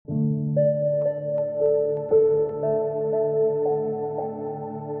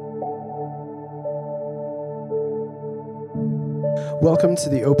Welcome to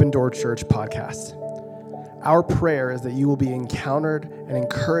the Open Door Church podcast. Our prayer is that you will be encountered and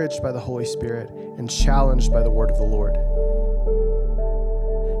encouraged by the Holy Spirit and challenged by the word of the Lord.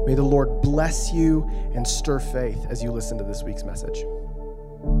 May the Lord bless you and stir faith as you listen to this week's message.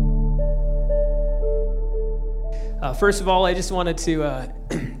 First of all, I just wanted to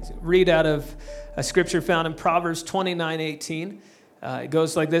read out of a scripture found in Proverbs 29:18. It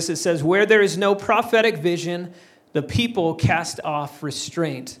goes like this. It says, "Where there is no prophetic vision, the people cast off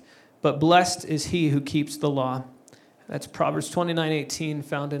restraint, but blessed is he who keeps the law." That's Proverbs 29:18,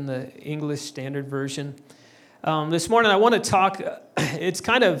 found in the English Standard Version. This morning I want to talk, it's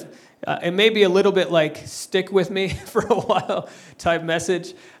kind of, it may be a little bit like stick with me for a while type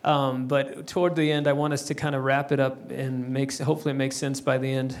message, but toward the end I want us to kind of wrap it up and hopefully it makes sense by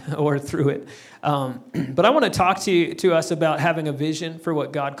the end or through it. But I want to talk to us about having a vision for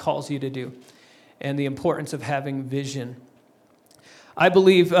what God calls you to do and the importance of having vision. I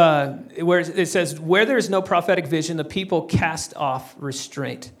believe where it says, where there is no prophetic vision, the people cast off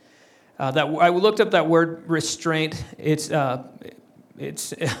restraint. I looked up that word restraint. It's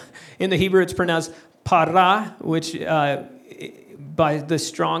in the Hebrew, it's pronounced para, which by the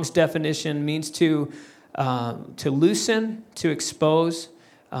Strong's definition means to loosen, to expose,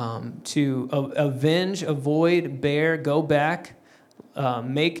 to avenge, avoid, bear, go back,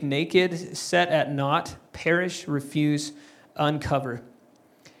 make naked, set at naught, perish, refuse, uncover.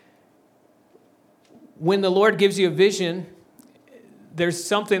 When the Lord gives you a vision, there's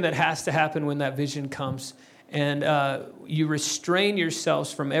something that has to happen when that vision comes. And you restrain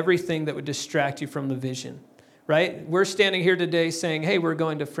yourselves from everything that would distract you from the vision, right? We're standing here today saying, hey, we're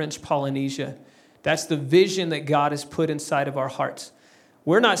going to French Polynesia. That's the vision that God has put inside of our hearts.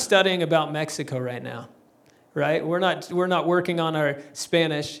 We're not studying about Mexico right now, right? We're not working on our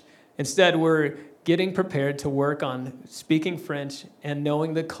Spanish. Instead, we're getting prepared to work on speaking French and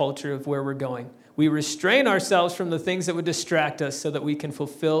knowing the culture of where we're going. We restrain ourselves from the things that would distract us so that we can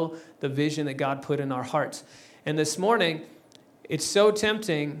fulfill the vision that God put in our hearts. And this morning, it's so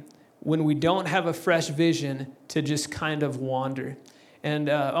tempting when we don't have a fresh vision to just kind of wander. And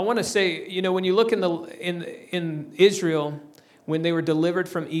I want to say, you know, when you look in Israel, when they were delivered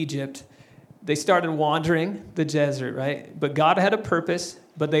from Egypt, they started wandering the desert, right? But God had a purpose,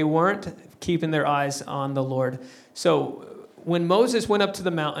 but they weren't keeping their eyes on the Lord. So when Moses went up to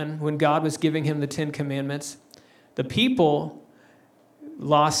the mountain, when God was giving him the 10 Commandments, the people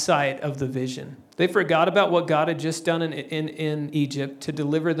lost sight of the vision. They forgot about what God had just done in Egypt to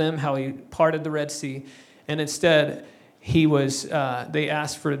deliver them, how he parted the Red Sea. And instead, they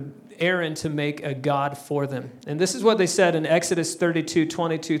asked for Aaron to make a god for them. And this is what they said in Exodus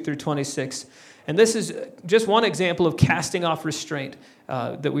 32:22 through 26. And this is just one example of casting off restraint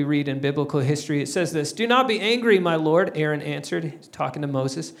that we read in biblical history. It says this, "Do not be angry, my Lord," Aaron answered. He's talking to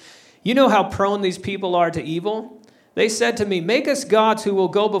Moses. "You know how prone these people are to evil. They said to me, 'Make us gods who will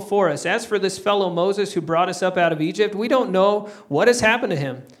go before us.' As for this fellow Moses who brought us up out of Egypt, we don't know what has happened to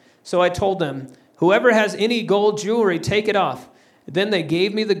him." So I told them, "Whoever has any gold jewelry, take it off." Then they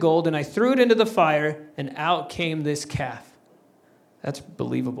gave me the gold, and I threw it into the fire, and out came this calf. That's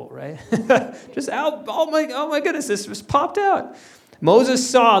believable, right? Just out, oh my goodness, this just popped out. Moses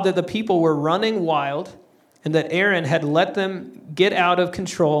saw that the people were running wild and that Aaron had let them get out of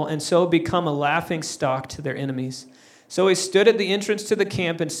control and so become a laughing stock to their enemies. So he stood at the entrance to the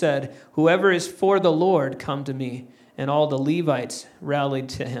camp and said, "Whoever is for the Lord, come to me." And all the Levites rallied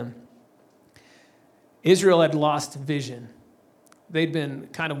to him. Israel had lost vision. They'd been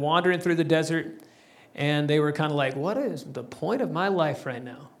kind of wandering through the desert, and they were kind of like, what is the point of my life right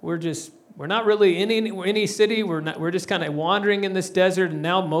now? We're not really in any city. We're just kind of wandering in this desert, and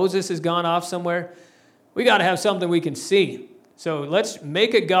now Moses has gone off somewhere. We got to have something we can see. So let's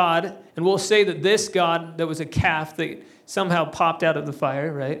make a god, and we'll say that this god that was a calf that somehow popped out of the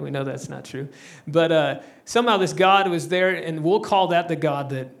fire, right? We know that's not true. But somehow this god was there, and we'll call that the God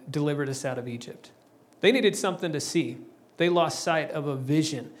that delivered us out of Egypt. They needed something to see. They lost sight of a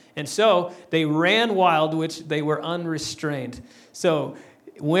vision. And so they ran wild, which they were unrestrained. So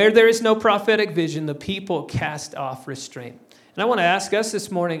where there is no prophetic vision, the people cast off restraint. And I want to ask us this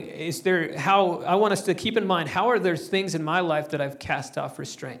morning, I want us to keep in mind, how are there things in my life that I've cast off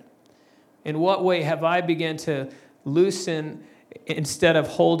restraint? In what way have I begun to loosen instead of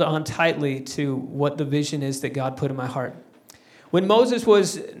hold on tightly to what the vision is that God put in my heart? When Moses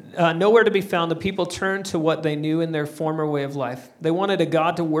was nowhere to be found, the people turned to what they knew in their former way of life. They wanted a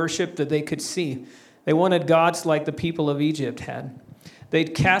God to worship that they could see. They wanted gods like the people of Egypt had.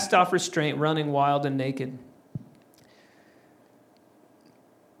 They'd cast off restraint, running wild and naked.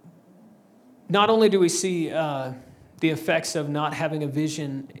 Not only do we see the effects of not having a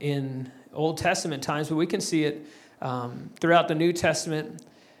vision in Old Testament times, but we can see it throughout the New Testament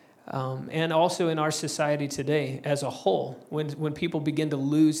and also in our society today as a whole. When people begin to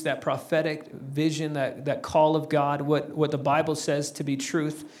lose that prophetic vision, that call of God, what the Bible says to be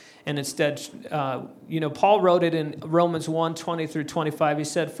truth, and instead, Paul wrote it in Romans 1:20 through 25. He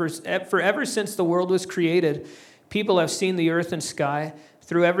said, For ever since the world was created, people have seen the earth and sky.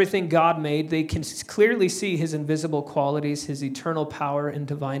 Through everything God made, they can clearly see his invisible qualities, his eternal power and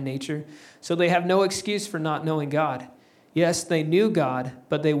divine nature. So they have no excuse for not knowing God. Yes, they knew God,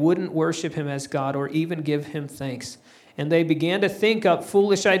 but they wouldn't worship him as God or even give him thanks. And they began to think up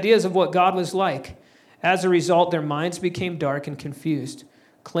foolish ideas of what God was like. As a result, their minds became dark and confused.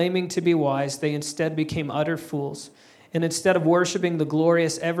 Claiming to be wise, they instead became utter fools. And instead of worshiping the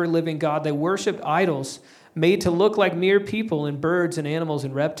glorious, ever-living God, they worshiped idols made to look like mere people and birds and animals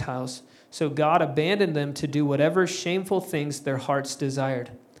and reptiles. So God abandoned them to do whatever shameful things their hearts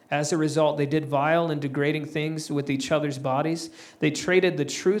desired. As a result, they did vile and degrading things with each other's bodies. They traded the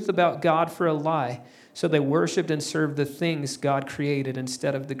truth about God for a lie. So they worshiped and served the things God created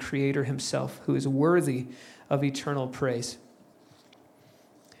instead of the Creator himself, who is worthy of eternal praise.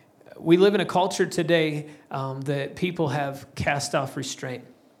 We live in a culture today that people have cast off restraint.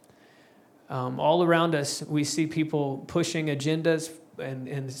 All around us, we see people pushing agendas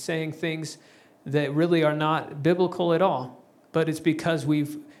and saying things that really are not biblical at all. But it's because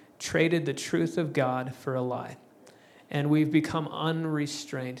we've traded the truth of God for a lie. And we've become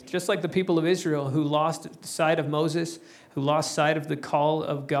unrestrained. Just like the people of Israel who lost sight of Moses, who lost sight of the call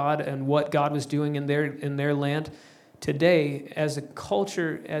of God and what God was doing in their land. Today, as a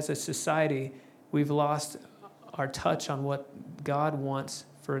culture, as a society, we've lost our touch on what God wants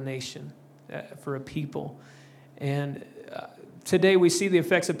for a nation, for a people. And today we see the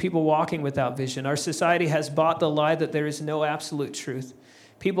effects of people walking without vision. Our society has bought the lie that there is no absolute truth.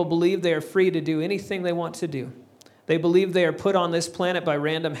 People believe they are free to do anything they want to do. They believe they are put on this planet by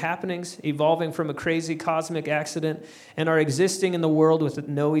random happenings, evolving from a crazy cosmic accident, and are existing in the world with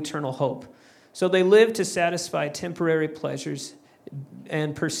no eternal hope. So they live to satisfy temporary pleasures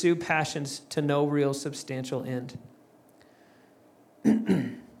and pursue passions to no real substantial end.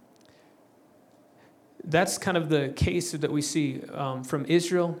 That's kind of the case that we see from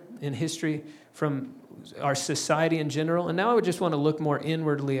Israel in history, from our society in general. And now I would just want to look more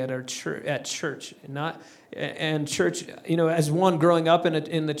inwardly at our church, church. As one growing up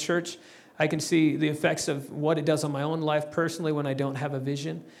in the church, I can see the effects of what it does on my own life personally when I don't have a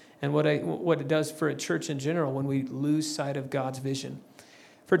vision, and what it does for a church in general when we lose sight of God's vision.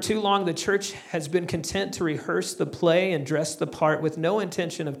 For too long, the church has been content to rehearse the play and dress the part with no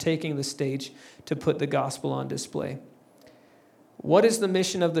intention of taking the stage to put the gospel on display. What is the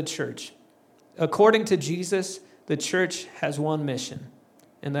mission of the church? According to Jesus, the church has one mission,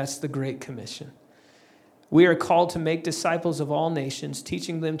 and that's the Great Commission. We are called to make disciples of all nations,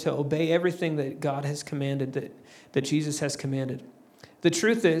 teaching them to obey everything that God has commanded, that Jesus has commanded. The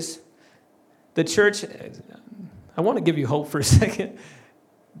truth is, the church, I want to give you hope for a second.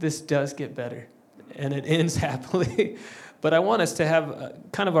 This does get better, and it ends happily. But I want us to have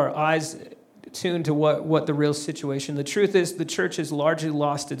kind of our eyes tuned to what the real situation. The truth is, the church has largely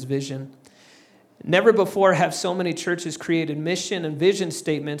lost its vision. Never before have so many churches created mission and vision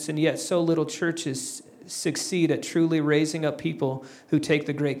statements, and yet so little churches succeed at truly raising up people who take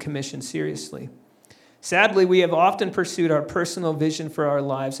the Great Commission seriously. Sadly, we have often pursued our personal vision for our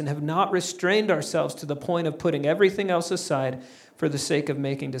lives and have not restrained ourselves to the point of putting everything else aside for the sake of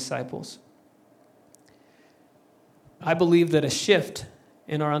making disciples. I believe that a shift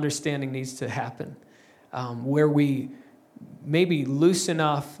in our understanding needs to happen, where we maybe loosen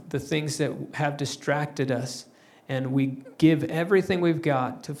off the things that have distracted us, and we give everything we've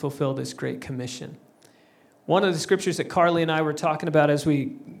got to fulfill this Great Commission. One of the scriptures that Carly and I were talking about as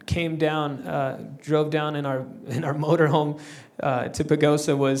we came down, drove down in our motorhome to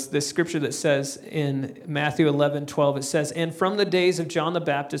Pagosa, was this scripture that says in Matthew 11:12, it says, "And from the days of John the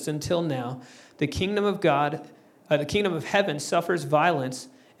Baptist until now, the kingdom of God, the kingdom of heaven suffers violence,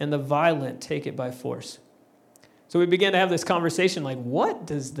 and the violent take it by force." So we began to have this conversation, like, what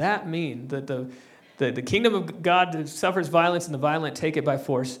does that mean? That the kingdom of God suffers violence, and the violent take it by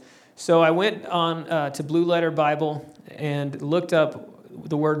force. So I went on to Blue Letter Bible and looked up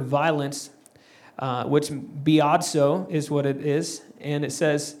the word violence, which biadzo is what it is. And it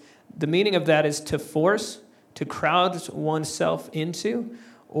says the meaning of that is to force, to crowd oneself into,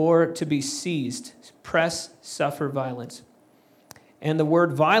 or to be seized, press, suffer violence. And the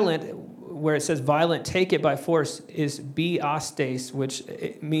word violent, where it says violent, take it by force, is biastes, which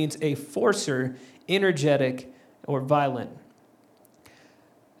means a forcer, energetic, or violent.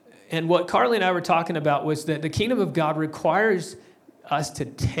 And what Carly and I were talking about was that the kingdom of God requires us to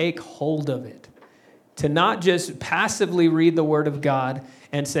take hold of it, to not just passively read the word of God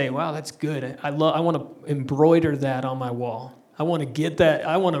and say, wow, that's good. I want to embroider that on my wall. I want to get that.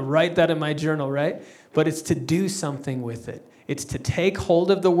 I want to write that in my journal, right? But it's to do something with it. It's to take hold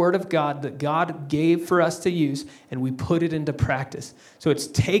of the word of God that God gave for us to use, and we put it into practice. So it's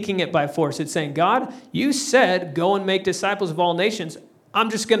taking it by force. It's saying, God, you said, go and make disciples of all nations. I'm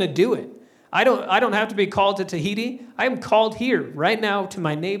just going to do it. I don't have to be called to Tahiti. I am called here right now to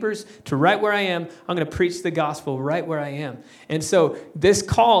my neighbors, to right where I am. I'm going to preach the gospel right where I am. And so this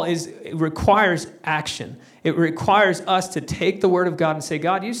call it requires action. It requires us to take the word of God and say,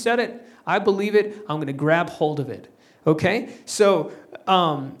 God, you said it. I believe it. I'm going to grab hold of it. Okay? So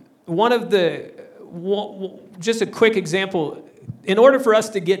just a quick example. In order for us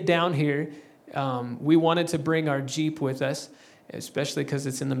to get down here, we wanted to bring our Jeep with us, especially because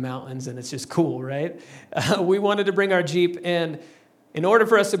it's in the mountains and it's just cool, right? We wanted to bring our Jeep, and in order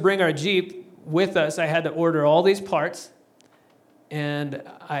for us to bring our Jeep with us, I had to order all these parts, and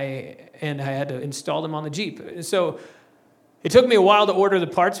I had to install them on the Jeep. So it took me a while to order the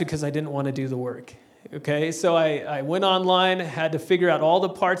parts because I didn't want to do the work. Okay, so I went online, had to figure out all the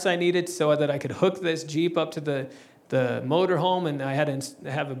parts I needed so that I could hook this Jeep up to the motorhome, and I had to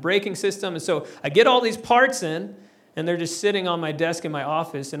have a braking system. And so I get all these parts in, and they're just sitting on my desk in my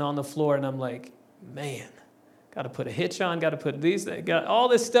office and on the floor, and I'm like, man, got to put a hitch on, got to put these, got all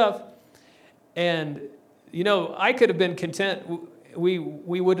this stuff. And, I could have been content. We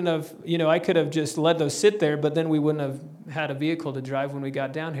wouldn't have, I could have just let those sit there, but then we wouldn't have had a vehicle to drive when we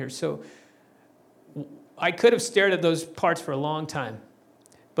got down here. So I could have stared at those parts for a long time,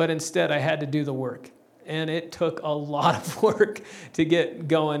 but instead I had to do the work. And it took a lot of work to get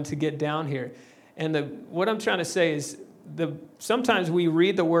going, to get down here. And what I'm trying to say is sometimes we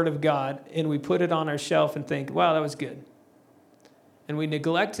read the Word of God and we put it on our shelf and think, wow, that was good. And we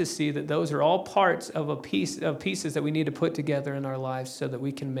neglect to see that those are all parts of pieces that we need to put together in our lives so that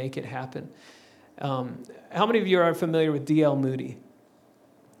we can make it happen. How many of you are familiar with D.L. Moody?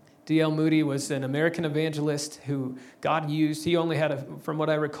 D.L. Moody was an American evangelist who God used. He only had, from what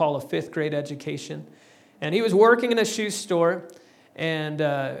I recall, a 5th grade education. And he was working in a shoe store, and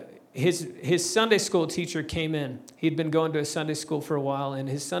his Sunday school teacher came in. He'd been going to a Sunday school for a while, and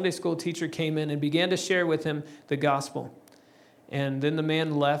his Sunday school teacher came in and began to share with him the gospel. And then the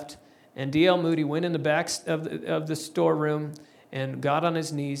man left, and D.L. Moody went in the back of the storeroom and got on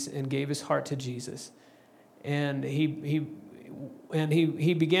his knees and gave his heart to Jesus. And he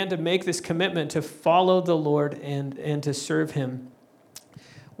began to make this commitment to follow the Lord and to serve him.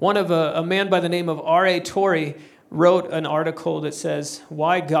 A man by the name of R.A. Torrey wrote an article that says,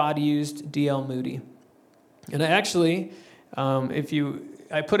 Why God Used D.L. Moody. And I actually,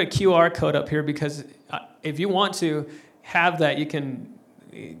 I put a QR code up here because if you want to have that, you can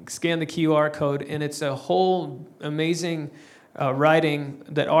scan the QR code, and it's a whole amazing writing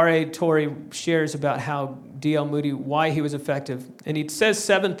that R.A. Torrey shares about how D.L. Moody, why he was effective. And he says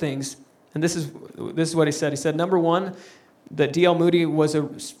 7 things, and this is what he said. He said, number 1, that D.L. Moody was a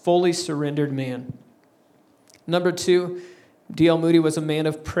fully surrendered man. Number 2, D.L. Moody was a man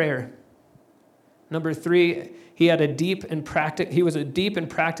of prayer. Number 3, he was a deep and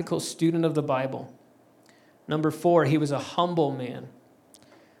practical student of the Bible. Number 4, he was a humble man.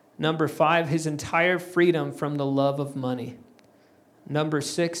 Number 5, his entire freedom from the love of money. Number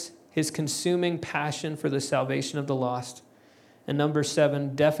 6, his consuming passion for the salvation of the lost. And number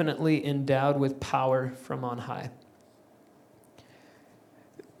 7, definitely endowed with power from on high.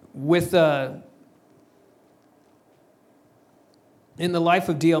 In the life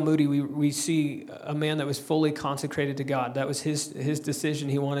of D.L. Moody, we see a man that was fully consecrated to God. That was his decision.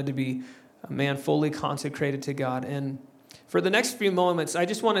 He wanted to be a man fully consecrated to God. And for the next few moments, I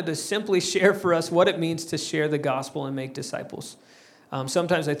just wanted to simply share for us what it means to share the gospel and make disciples.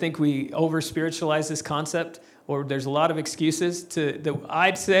 Sometimes I think we over-spiritualize this concept, or there's a lot of excuses that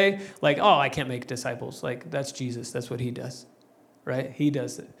I'd say, like, oh, I can't make disciples. Like, that's Jesus. That's what he does, right? He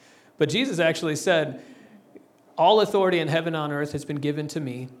does it. But Jesus actually said, all authority in heaven and on earth has been given to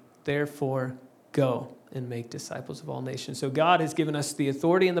me. Therefore, go and make disciples of all nations. So God has given us the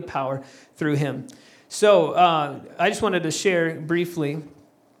authority and the power through him. So I just wanted to share briefly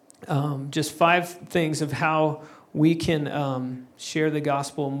just 5 things of how we can share the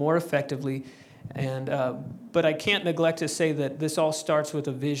gospel more effectively. But I can't neglect to say that this all starts with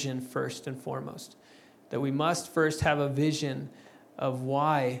a vision first and foremost. That we must first have a vision of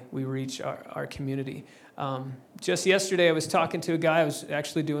why we reach our community. Just yesterday, I was talking to a guy. I was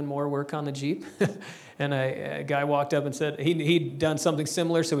actually doing more work on the Jeep, and a guy walked up and said he'd done something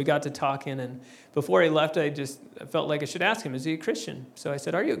similar, so we got to talking. And before he left, I felt like I should ask him, is he a Christian? So I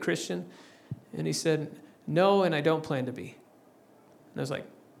said, are you a Christian? And he said, no, and I don't plan to be. And I was like,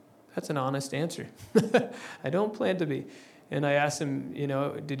 that's an honest answer. I don't plan to be. And I asked him,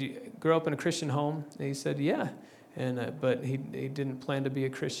 did you grow up in a Christian home? And he said, yeah. And but he didn't plan to be a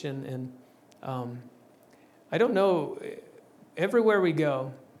Christian. And I don't know. Everywhere we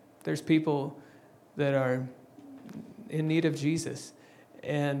go, there's people that are in need of Jesus.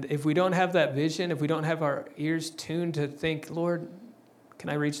 And if we don't have that vision, if we don't have our ears tuned to think, Lord, can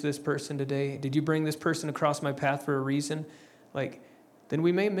I reach this person today? Did you bring this person across my path for a reason? Then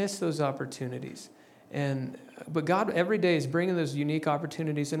we may miss those opportunities. But God every day is bringing those unique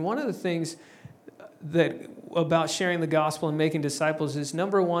opportunities. And one of the things about sharing the gospel and making disciples is,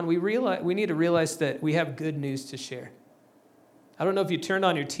 number one, we need to realize that we have good news to share. I don't know if you turned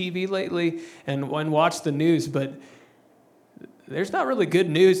on your TV lately and watched the news, but there's not really good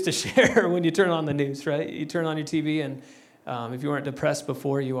news to share when you turn on the news, right? You turn on your TV, and if you weren't depressed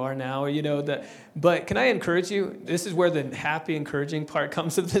before, you are now. But can I encourage you? This is where the happy, encouraging part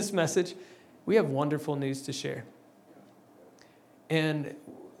comes of this message. We have wonderful news to share. And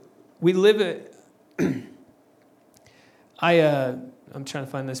we live it. I'm trying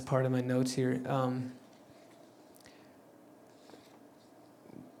to find this part of my notes here.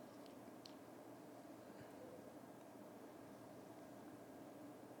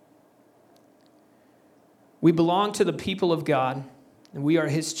 We belong to the people of God, and we are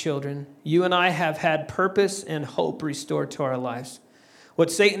his children. You and I have had purpose and hope restored to our lives.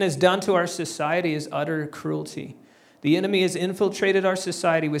 What Satan has done to our society is utter cruelty. The enemy has infiltrated our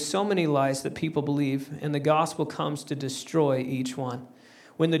society with so many lies that people believe, and the gospel comes to destroy each one.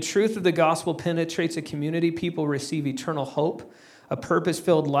 When the truth of the gospel penetrates a community, people receive eternal hope, a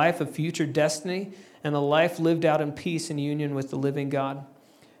purpose-filled life, a future destiny, and a life lived out in peace and union with the living God.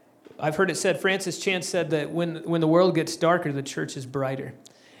 I've heard it said, Francis Chan said that when the world gets darker, the church is brighter.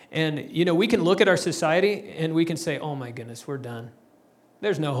 And, we can look at our society and we can say, oh my goodness, we're done.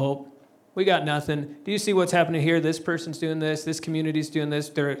 There's no hope. We got nothing. Do you see what's happening here? This person's doing this community's doing this,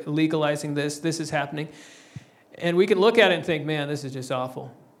 they're legalizing this is happening. And we can look at it and think, man, this is just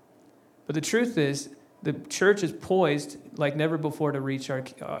awful. But the truth is, the church is poised like never before to reach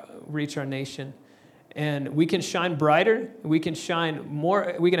our nation. And we can shine brighter, we can shine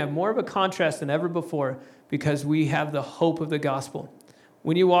more, we can have more of a contrast than ever before because we have the hope of the gospel.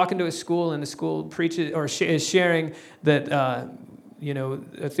 When you walk into a school and the school preaches or is sharing that,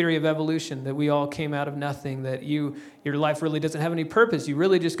 a theory of evolution, that we all came out of nothing, that your life really doesn't have any purpose, you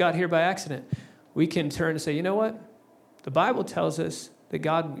really just got here by accident, we can turn and say, you know what? The Bible tells us that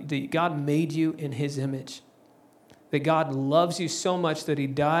God made you in his image. That God loves you so much that he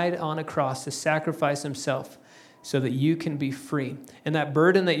died on a cross to sacrifice himself so that you can be free. And that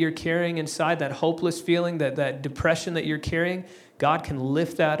burden that you're carrying inside, that hopeless feeling, that depression that you're carrying, God can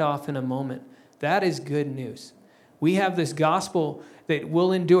lift that off in a moment. That is good news. We have this gospel that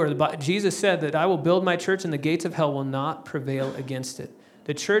will endure. Jesus said that I will build my church and the gates of hell will not prevail against it.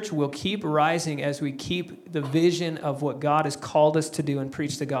 The church will keep rising as we keep the vision of what God has called us to do and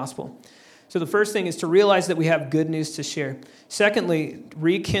preach the gospel. So the first thing is to realize that we have good news to share. Secondly,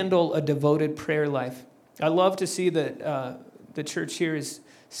 rekindle a devoted prayer life. I love to see that the church here is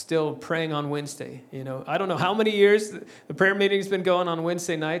still praying on Wednesday. I don't know how many years the prayer meeting's been going on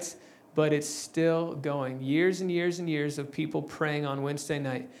Wednesday nights, but it's still going. Years and years and years of people praying on Wednesday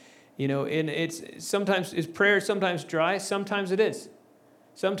night. And is prayer sometimes dry? Sometimes it is.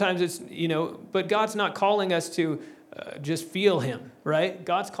 Sometimes it's, but God's not calling us to just feel him, right?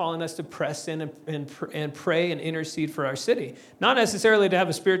 God's calling us to press in and pray and intercede for our city. Not necessarily to have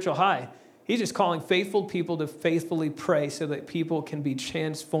a spiritual high. He's just calling faithful people to faithfully pray so that people can be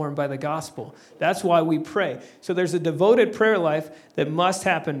transformed by the gospel. That's why we pray. So there's a devoted prayer life that must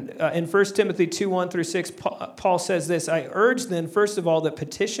happen. In 1 Timothy 2:1-6, Paul says this, I urge then, first of all, that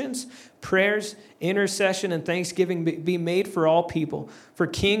petitions, prayers, intercession, and thanksgiving be made for all people, for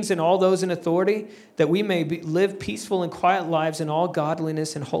kings and all those in authority, that we may live peaceful and quiet lives in all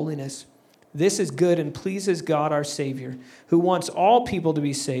godliness and holiness. This is good and pleases God our Savior, who wants all people to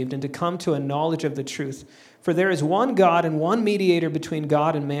be saved and to come to a knowledge of the truth. For there is one God and one mediator between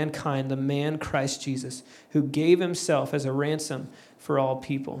God and mankind, the man Christ Jesus, who gave himself as a ransom for all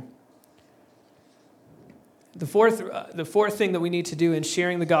people. The fourth thing that we need to do in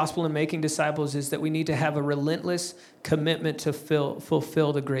sharing the gospel and making disciples is that we need to have a relentless commitment to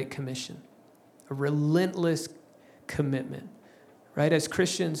fulfill the Great Commission. A relentless commitment. right? As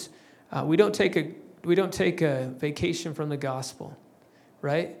Christians, we don't take a vacation from the gospel,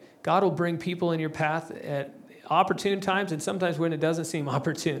 right? God will bring people in your path at opportune times and sometimes when it doesn't seem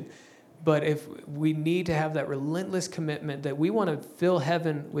opportune. But if we need to have that relentless commitment that we want to fill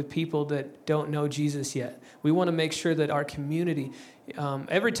heaven with people that don't know Jesus yet. We want to make sure that our community,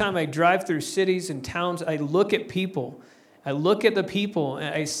 every time I drive through cities and towns, I look at people. I look at the people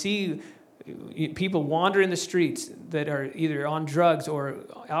and I see people wander in the streets that are either on drugs or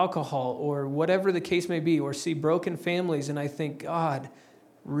alcohol or whatever the case may be, or see broken families, and I think, God,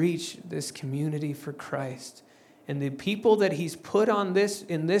 reach this community for Christ. And the people that he's put on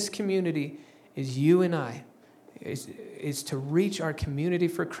in this community is you and I, is to reach our community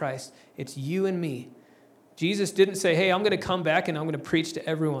for Christ. It's you and me. Jesus didn't say, hey, I'm going to come back and I'm going to preach to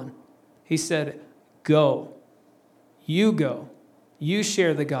everyone. He said, go. You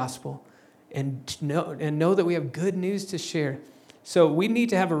share the gospel. And know that we have good news to share. So we need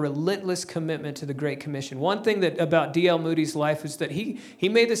to have a relentless commitment to the Great Commission. One thing that about D.L. Moody's life is that he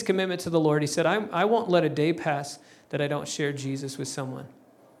made this commitment to the Lord. He said, I won't let a day pass that I don't share Jesus with someone.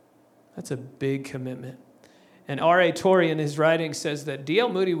 That's a big commitment. And R.A. Torrey in his writing says that D.L.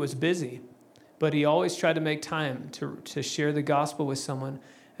 Moody was busy, but he always tried to make time to share the gospel with someone.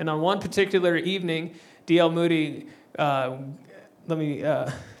 And on one particular evening, D.L. Moody,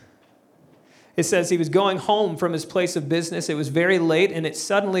 it says he was going home from his place of business. It was very late, and it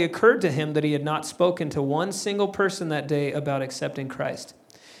suddenly occurred to him that he had not spoken to one single person that day about accepting Christ.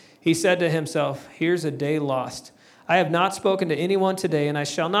 He said to himself, here's a day lost. I have not spoken to anyone today, and I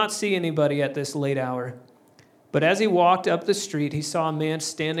shall not see anybody at this late hour. But as he walked up the street, he saw a man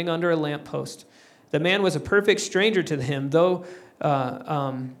standing under a lamppost. The man was a perfect stranger to him, though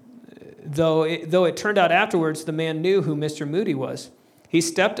it turned out afterwards the man knew who Mr. Moody was. He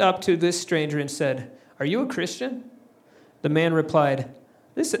stepped up to this stranger and said, are you a Christian? The man replied,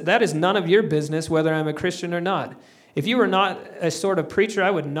 that is none of your business whether I'm a Christian or not. If you were not a sort of preacher, I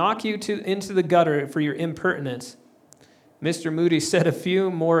would knock you into the gutter for your impertinence. Mr. Moody said a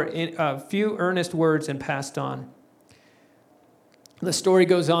few earnest words and passed on. The story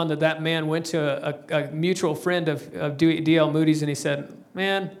goes on that man went to a mutual friend of D.L. Moody's and he said,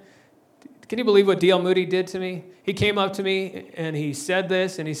 man, can you believe what D.L. Moody did to me? He came up to me and he said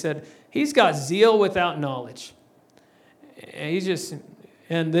this, and he said, he's got zeal without knowledge.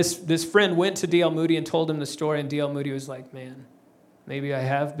 And this friend went to D.L. Moody and told him the story, and D.L. Moody was like, man, maybe I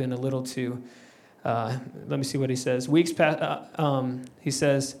have been a little too, let me see what he says. Weeks past, he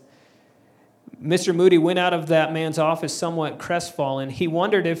says, Mr. Moody went out of that man's office somewhat crestfallen. He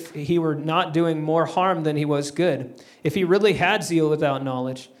wondered if he were not doing more harm than he was good, if he really had zeal without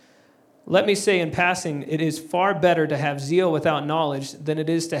knowledge. Let me say in passing, it is far better to have zeal without knowledge than it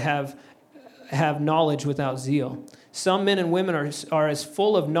is to have knowledge without zeal. Some men and women are as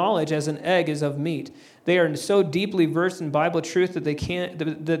full of knowledge as an egg is of meat. They are so deeply versed in Bible truth that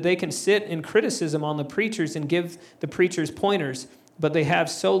they can sit in criticism on the preachers and give the preachers pointers, but they have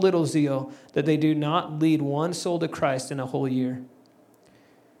so little zeal that they do not lead one soul to Christ in a whole year.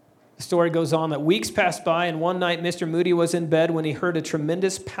 The story goes on that weeks passed by, and one night Mr. Moody was in bed when he heard a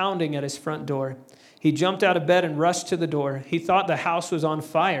tremendous pounding at his front door. He jumped out of bed and rushed to the door. He thought the house was on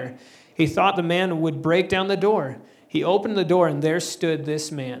fire. He thought the man would break down the door. He opened the door, and there stood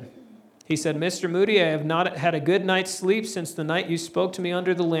this man. He said, Mr. Moody, I have not had a good night's sleep since the night you spoke to me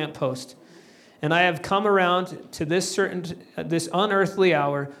under the lamppost. And I have come around to this unearthly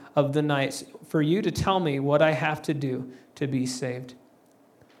hour of the night for you to tell me what I have to do to be saved.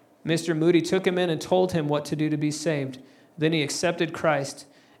 Mr. Moody took him in and told him what to do to be saved. Then he accepted Christ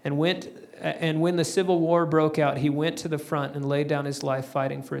and when the Civil War broke out, he went to the front and laid down his life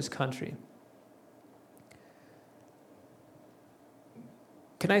fighting for his country.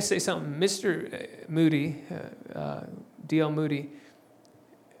 Can I say something? Mr. Moody, D.L. Moody,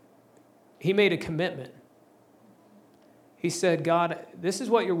 he made a commitment. He said, God, this is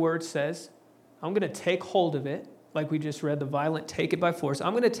what your word says. I'm going to take hold of it. Like we just read, the violent take it by force.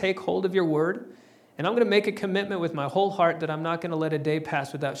 I'm going to take hold of your word, and I'm going to make a commitment with my whole heart that I'm not going to let a day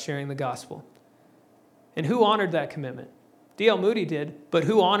pass without sharing the gospel. And who honored that commitment? D.L. Moody did, but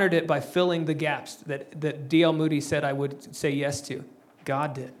who honored it by filling the gaps that D.L. Moody said I would say yes to?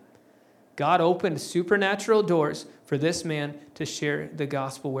 God did. God opened supernatural doors for this man to share the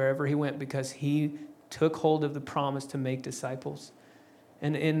gospel wherever he went because he took hold of the promise to make disciples.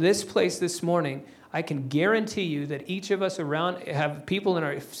 And in this place this morning, I can guarantee you that each of us around have people in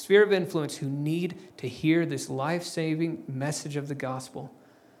our sphere of influence who need to hear this life-saving message of the gospel.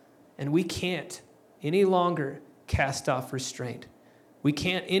 And we can't any longer cast off restraint. We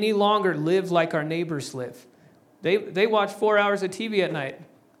can't any longer live like our neighbors live. They watch 4 hours of TV at night.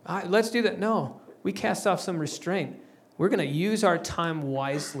 Let's do that. No, we cast off some restraint. We're going to use our time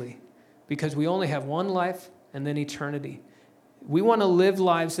wisely because we only have one life and then eternity. We want to live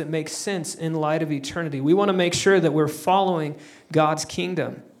lives that make sense in light of eternity. We want to make sure that we're following God's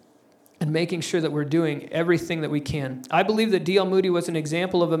kingdom and making sure that we're doing everything that we can. I believe that D.L. Moody was an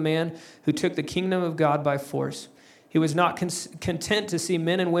example of a man who took the kingdom of God by force. He was not content to see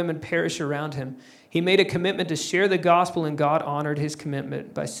men and women perish around him. He made a commitment to share the gospel, and God honored his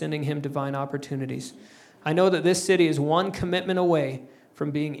commitment by sending him divine opportunities. I know that this city is one commitment away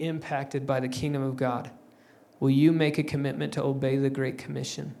from being impacted by the kingdom of God. Will you make a commitment to obey the Great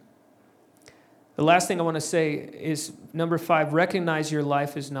Commission? The last thing I want to say is, number 5, recognize your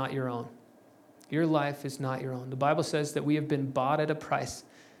life is not your own. Your life is not your own. The Bible says that we have been bought at a price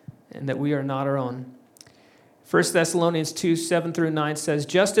and that we are not our own. 1 Thessalonians 2, 7 through 9 says,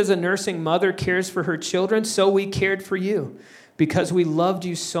 just as a nursing mother cares for her children, so we cared for you because we loved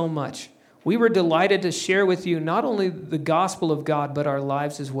you so much. We were delighted to share with you not only the gospel of God, but our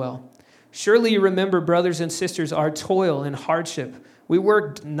lives as well. Surely you remember, brothers and sisters, our toil and hardship. We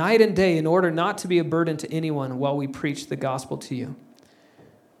worked night and day in order not to be a burden to anyone while we preached the gospel to you.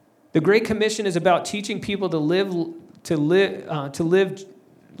 The Great Commission is about teaching people to live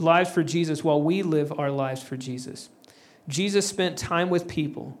lives for Jesus while we live our lives for Jesus. Jesus spent time with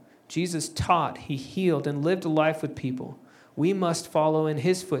people. Jesus taught, he healed, and lived a life with people. We must follow in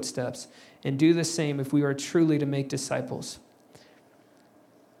his footsteps and do the same if we are truly to make disciples.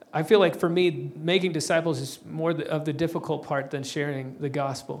 I feel like for me, making disciples is more of the difficult part than sharing the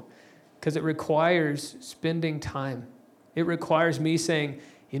gospel because it requires spending time. It requires me saying,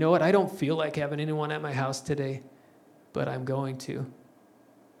 you know what, I don't feel like having anyone at my house today, but I'm going to.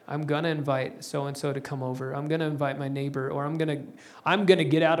 I'm going to invite so-and-so to come over. I'm going to invite my neighbor, or I'm going to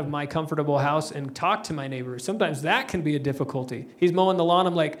get out of my comfortable house and talk to my neighbor. Sometimes that can be a difficulty. He's mowing the lawn.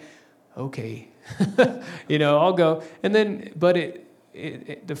 I'm like, okay, I'll go. And then, but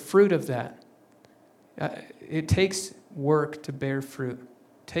the fruit of that, it takes work to bear fruit.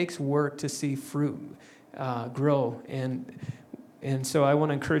 It takes work to see fruit grow. And so I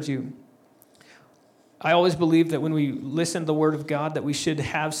want to encourage you. I always believe that when we listen to the Word of God, that we should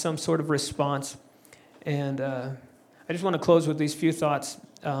have some sort of response. And I just want to close with these few thoughts.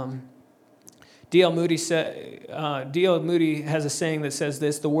 D.L. Moody has a saying that says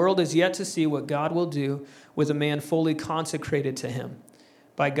this: the world is yet to see what God will do with a man fully consecrated to him.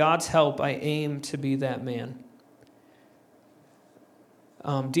 By God's help, I aim to be that man.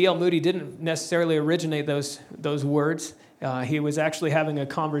 D.L. Moody didn't necessarily originate those words. He was actually having a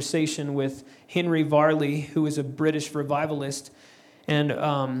conversation with Henry Varley, who was a British revivalist.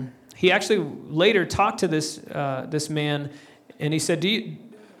 And he actually later talked to this man, and he said,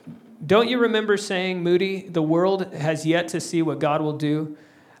 don't you remember saying, Moody, the world has yet to see what God will do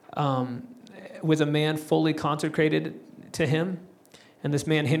with a man fully consecrated to him? And this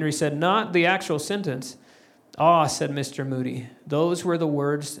man, Henry, said, not the actual sentence. Ah, said Mr. Moody, those were the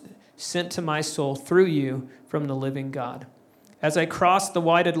words sent to my soul through you from the living God. As I crossed the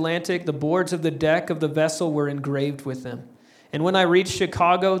wide Atlantic, the boards of the deck of the vessel were engraved with them. And when I reached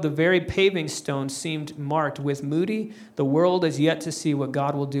Chicago, the very paving stones seemed marked with Moody, the world is yet to see what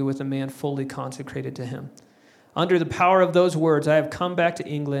God will do with a man fully consecrated to him. Under the power of those words, I have come back to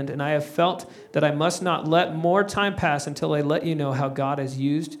England, and I have felt that I must not let more time pass until I let you know how God has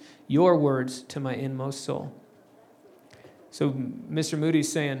used your words to my inmost soul. So Mr.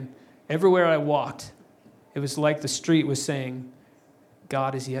 Moody's saying, everywhere I walked, it was like the street was saying,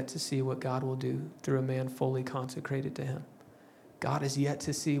 God is yet to see what God will do through a man fully consecrated to him. God is yet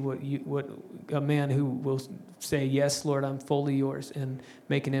to see what a man who will say, yes, Lord, I'm fully yours, and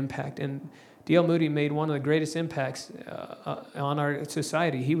make an impact. And D.L. Moody made one of the greatest impacts on our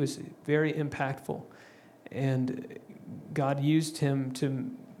society. He was very impactful, and God used him to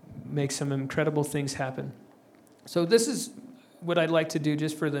make some incredible things happen. So this is what I'd like to do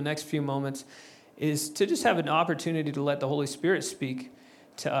just for the next few moments, is to just have an opportunity to let the Holy Spirit speak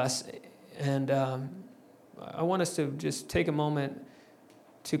to us. And I want us to just take a moment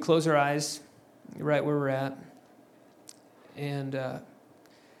to close our eyes right where we're at and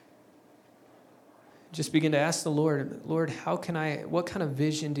just begin to ask the Lord, what kind of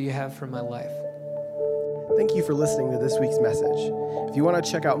vision do you have for my life? Thank you for listening to this week's message. If you want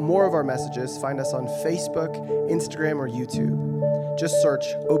to check out more of our messages, find us on Facebook, Instagram, or YouTube. Just search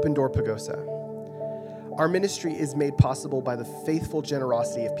Open Door Pagosa. Our ministry is made possible by the faithful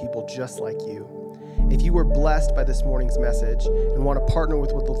generosity of people just like you. If you were blessed by this morning's message and want to partner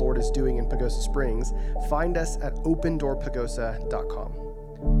with what the Lord is doing in Pagosa Springs, find us at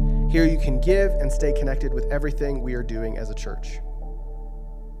opendoorpagosa.com. Here you can give and stay connected with everything we are doing as a church.